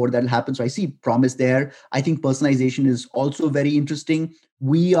lot more that'll happen. So I see promise there. I think personalization is also very interesting.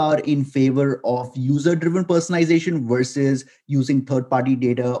 We are in favor of user-driven personalization versus using third-party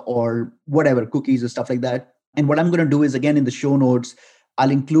data or whatever, cookies or stuff like that. And what I'm going to do is, again, in the show notes, I'll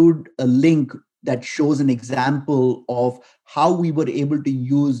include a link that shows an example of how we were able to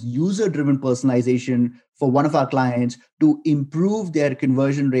use user-driven personalization for one of our clients to improve their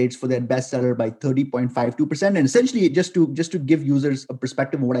conversion rates for their bestseller by 30.52%. And essentially, just to give users a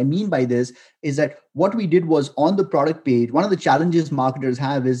perspective of what I mean by this, is that what we did was on the product page, one of the challenges marketers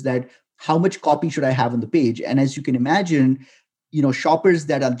have is that how much copy should I have on the page? And as you can imagine, shoppers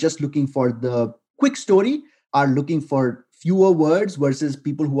that are just looking for the quick story are looking for fewer words versus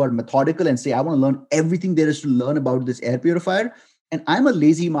people who are methodical and say, I want to learn everything there is to learn about this air purifier. And I'm a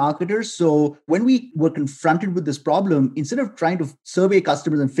lazy marketer. So when we were confronted with this problem, instead of trying to survey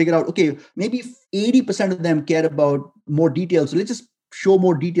customers and figure out, okay, maybe 80% of them care about more details, so let's just show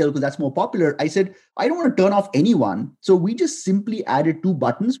more detail because that's more popular. I said, I don't want to turn off anyone. So we just simply added two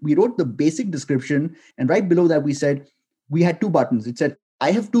buttons. We wrote the basic description. And right below that, we said, we had two buttons. It said,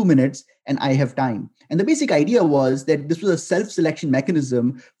 I have 2 minutes and I have time. And the basic idea was that this was a self-selection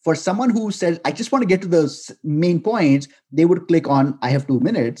mechanism for someone who said, I just want to get to the main points. They would click on, I have 2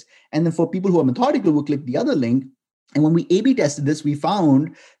 minutes. And then for people who are methodical, would click the other link. And when we A/B tested this, we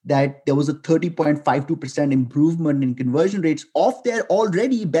found that there was a 30.52% improvement in conversion rates of their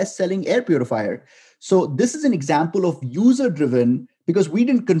already best-selling air purifier. So this is an example of user-driven, because we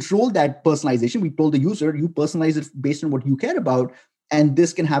didn't control that personalization. We told the user, you personalize it based on what you care about, and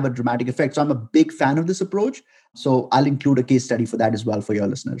this can have a dramatic effect. So I'm a big fan of this approach. So I'll include a case study for that as well for your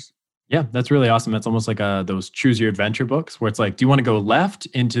listeners. Yeah, that's really awesome. That's almost like those choose your adventure books where it's like, do you want to go left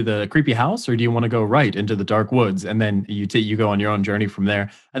into the creepy house or do you want to go right into the dark woods? And then you go on your own journey from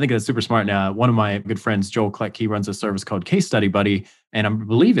there. I think that's super smart. Now, one of my good friends, Joel Kleck, he runs a service called Case Study Buddy. And I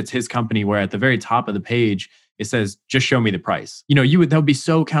believe it's his company where at the very top of the page, it says, just show me the price. That would be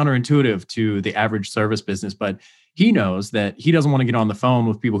so counterintuitive to the average service business, but he knows that he doesn't want to get on the phone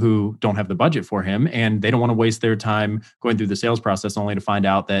with people who don't have the budget for him, and they don't want to waste their time going through the sales process only to find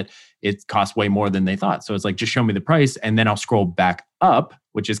out that it costs way more than they thought. So it's like, just show me the price and then I'll scroll back up,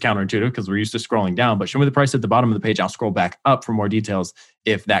 which is counterintuitive because we're used to scrolling down, but show me the price at the bottom of the page. I'll scroll back up for more details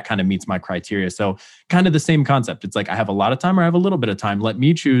if that kind of meets my criteria. So kind of the same concept. It's like, I have a lot of time or I have a little bit of time. Let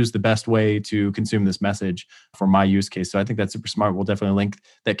me choose the best way to consume this message for my use case. So I think that's super smart. We'll definitely link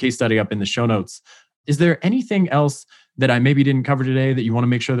that case study up in the show notes. Is there anything else that I maybe didn't cover today that you want to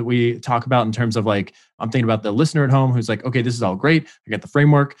make sure that we talk about in terms of like, I'm thinking about the listener at home who's like, okay, this is all great. I got the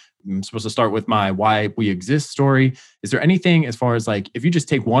framework. I'm supposed to start with my why we exist story. Is there anything as far as like, if you just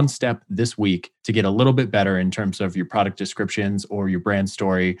take one step this week to get a little bit better in terms of your product descriptions or your brand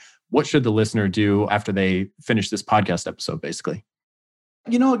story, what should the listener do after they finish this podcast episode, basically?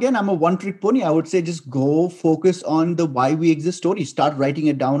 Again, I'm a one-trick pony. I would say just go focus on the why we exist story. Start writing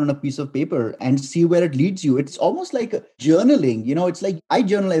it down on a piece of paper and see where it leads you. It's almost like journaling. It's like I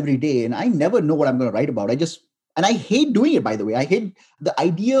journal every day and I never know what I'm going to write about. And I hate doing it, by the way. I hate the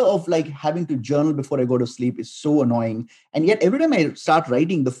idea of like having to journal before I go to sleep is so annoying. And yet every time I start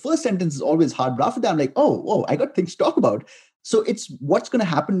writing, the first sentence is always hard. But after that, I'm like, oh, I got things to talk about. So it's what's going to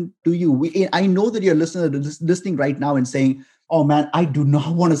happen to you. I know that you're listening right now and saying, oh man, I do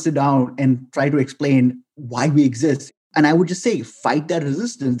not want to sit down and try to explain why we exist. And I would just say, fight that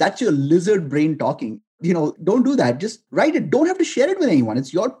resistance. That's your lizard brain talking. Don't do that. Just write it. Don't have to share it with anyone.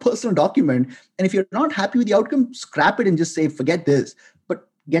 It's your personal document. And if you're not happy with the outcome, scrap it and just say, forget this. But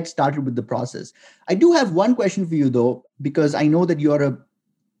get started with the process. I do have one question for you though, because I know that you're a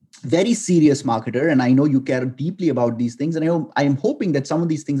very serious marketer and I know you care deeply about these things. And I am hoping that some of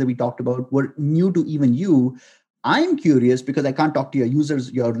these things that we talked about were new to even you. I'm curious because I can't talk to your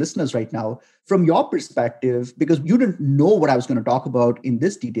users, your listeners right now, from your perspective, because you didn't know what I was going to talk about in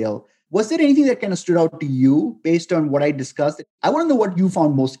this detail. Was there anything that kind of stood out to you based on what I discussed? I want to know what you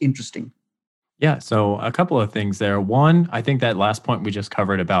found most interesting. Yeah. So a couple of things there. One, I think that last point we just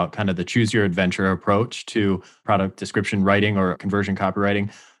covered about kind of the choose your adventure approach to product description writing or conversion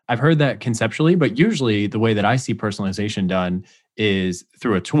copywriting. I've heard that conceptually, but usually the way that I see personalization done is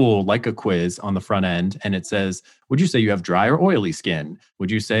through a tool like a quiz on the front end. And it says, would you say you have dry or oily skin? Would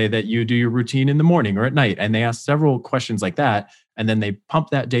you say that you do your routine in the morning or at night? And they ask several questions like that. And then they pump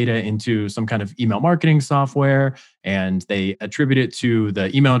that data into some kind of email marketing software and they attribute it to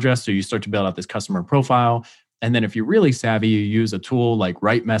the email address. So you start to build out this customer profile. And then if you're really savvy, you use a tool like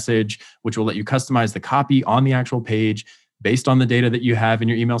Write Message, which will let you customize the copy on the actual page based on the data that you have in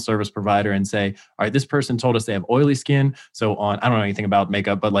your email service provider and say, all right, this person told us they have oily skin. So I don't know anything about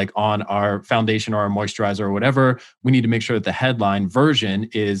makeup, but like on our foundation or our moisturizer or whatever, we need to make sure that the headline version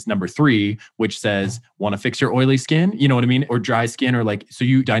is number 3, which says, want to fix your oily skin? You know what I mean? Or dry skin or like, so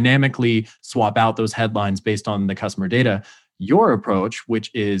you dynamically swap out those headlines based on the customer data. Your approach, which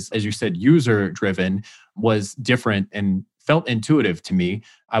is, as you said, user driven, was different and felt intuitive to me.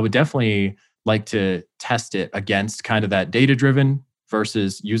 I would definitely like to test it against kind of that data-driven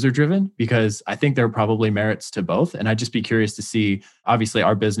versus user-driven, because I think there are probably merits to both. And I'd just be curious to see, obviously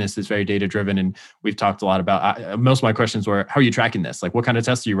our business is very data-driven and we've talked a lot about, most of my questions were, how are you tracking this? Like what kind of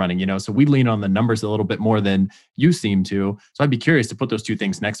tests are you running? So we lean on the numbers a little bit more than you seem to. So I'd be curious to put those two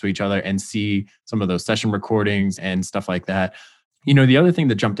things next to each other and see some of those session recordings and stuff like that. The other thing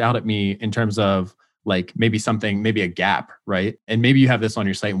that jumped out at me in terms of like maybe a gap, right? And maybe you have this on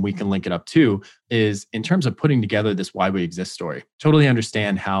your site and we can link it up too, is in terms of putting together this why we exist story. Totally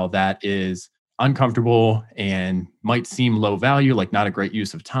understand how that is uncomfortable and might seem low value, like not a great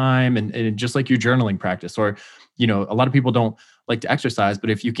use of time. And just like your journaling practice, or, a lot of people don't like to exercise,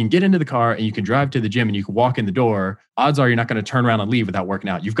 but if you can get into the car and you can drive to the gym and you can walk in the door, odds are you're not going to turn around and leave without working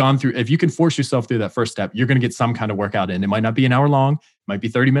out. You've gone through, if you can force yourself through that first step, you're going to get some kind of workout in. It might not be an hour long, it might be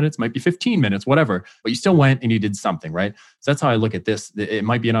 30 minutes, might be 15 minutes, whatever, but you still went and you did something, right? So that's how I look at this. It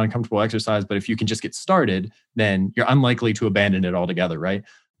might be an uncomfortable exercise, but if you can just get started, then you're unlikely to abandon it altogether, right?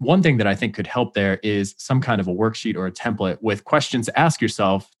 One thing that I think could help there is some kind of a worksheet or a template with questions to ask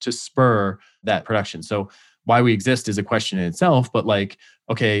yourself to spur that production. So why we exist is a question in itself, but like,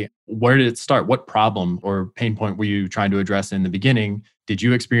 okay, where did it start? What problem or pain point were you trying to address in the beginning? Did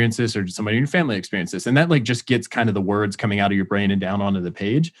you experience this or did somebody in your family experience this? And that like just gets kind of the words coming out of your brain and down onto the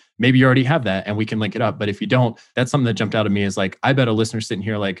page. Maybe you already have that and we can link it up. But if you don't, that's something that jumped out at me is like, I bet a listener sitting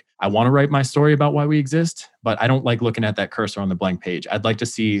here like, I want to write my story about why we exist, but I don't like looking at that cursor on the blank page. I'd like to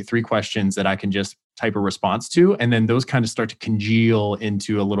see 3 questions that I can just type a response to. And then those kind of start to congeal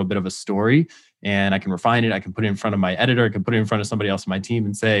into a little bit of a story. And I can refine it. I can put it in front of my editor. I can put it in front of somebody else on my team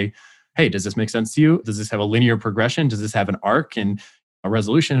and say, hey, does this make sense to you? Does this have a linear progression? Does this have an arc and a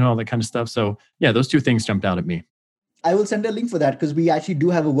resolution and all that kind of stuff? So yeah, those 2 things jumped out at me. I will send a link for that because we actually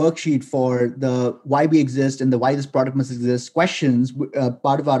do have a worksheet for the why we exist and the why this product must exist questions,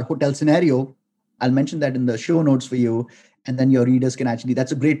 part of our hotel scenario. I'll mention that in the show notes for you. And then your readers can actually,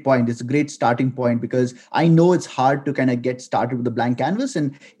 that's a great point. It's a great starting point because I know it's hard to kind of get started with a blank canvas.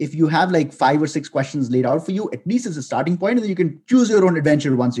 And if you have like 5 or 6 questions laid out for you, at least it's a starting point, and then you can choose your own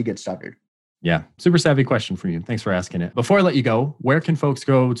adventure once you get started. Yeah, super savvy question for you. Thanks for asking it. Before I let you go, where can folks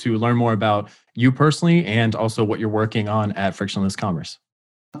go to learn more about you personally and also what you're working on at Frictionless Commerce?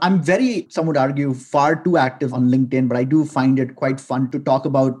 I'm very, some would argue, far too active on LinkedIn, but I do find it quite fun to talk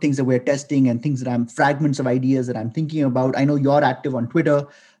about things that we're testing and things that fragments of ideas that I'm thinking about. I know you're active on Twitter.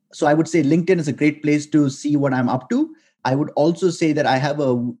 So I would say LinkedIn is a great place to see what I'm up to. I would also say that I have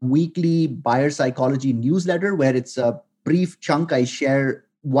a weekly buyer psychology newsletter where it's a brief chunk. I share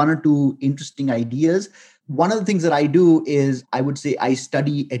 1 or 2 interesting ideas. One of the things that I do is I would say I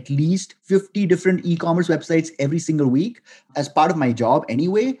study at least 50 different e-commerce websites every single week as part of my job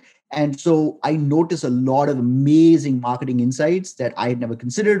anyway. And so I notice a lot of amazing marketing insights that I had never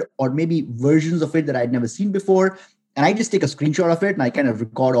considered, or maybe versions of it that I'd never seen before. And I just take a screenshot of it and I kind of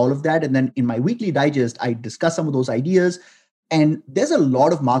record all of that. And then in my weekly digest, I discuss some of those ideas. And there's a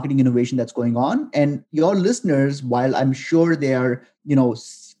lot of marketing innovation that's going on. And your listeners, while I'm sure they are,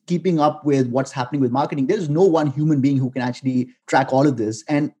 keeping up with what's happening with marketing, there's no one human being who can actually track all of this.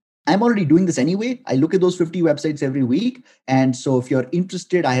 And I'm already doing this anyway. I look at those 50 websites every week. And so if you're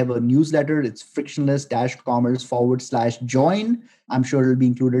interested, I have a newsletter. It's frictionless-commerce/join. I'm sure it'll be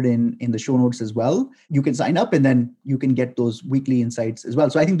included in the show notes as well. You can sign up and then you can get those weekly insights as well.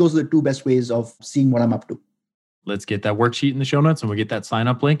 So I think those are the 2 best ways of seeing what I'm up to. Let's get that worksheet in the show notes and we'll get that sign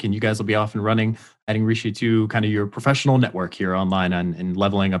up link and you guys will be off and running, adding Rishi to kind of your professional network here online and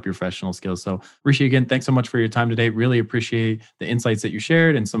leveling up your professional skills. So Rishi, again, thanks so much for your time today. Really appreciate the insights that you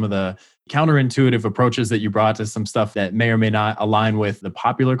shared and some of the counterintuitive approaches that you brought to some stuff that may or may not align with the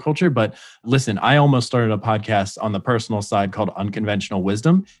popular culture. But listen, I almost started a podcast on the personal side called Unconventional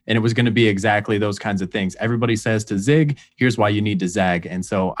Wisdom, and it was going to be exactly those kinds of things. Everybody says to zig, here's why you need to zag. And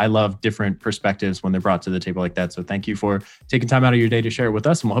so I love different perspectives when they're brought to the table like that. So thank you for taking time out of your day to share it with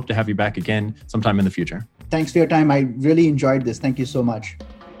us, and we'll hope to have you back again sometime in the future. Thanks for your time. I really enjoyed this. Thank you so much.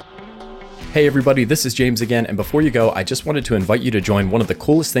 Hey everybody, this is James again, and before you go, I just wanted to invite you to join one of the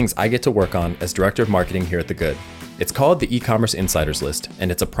coolest things I get to work on as Director of Marketing here at The Good. It's called the E-commerce Insiders List,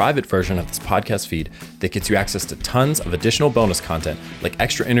 and it's a private version of this podcast feed that gets you access to tons of additional bonus content like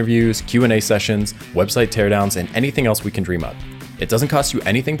extra interviews, Q&A sessions, website teardowns, and anything else we can dream up. It doesn't cost you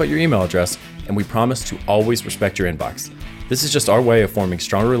anything but your email address, and we promise to always respect your inbox. This is just our way of forming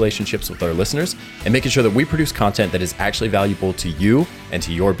stronger relationships with our listeners and making sure that we produce content that is actually valuable to you and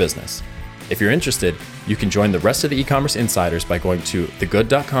to your business. If you're interested, you can join the rest of the e-commerce insiders by going to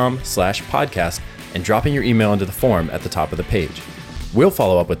thegood.com/podcast and dropping your email into the form at the top of the page. We'll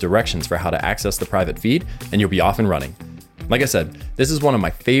follow up with directions for how to access the private feed, and you'll be off and running. Like I said, this is one of my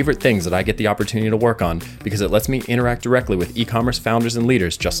favorite things that I get the opportunity to work on because it lets me interact directly with e-commerce founders and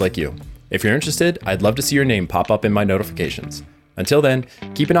leaders just like you. If you're interested, I'd love to see your name pop up in my notifications. Until then,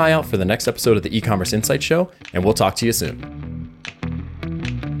 keep an eye out for the next episode of the E-commerce Insight Show, and we'll talk to you soon.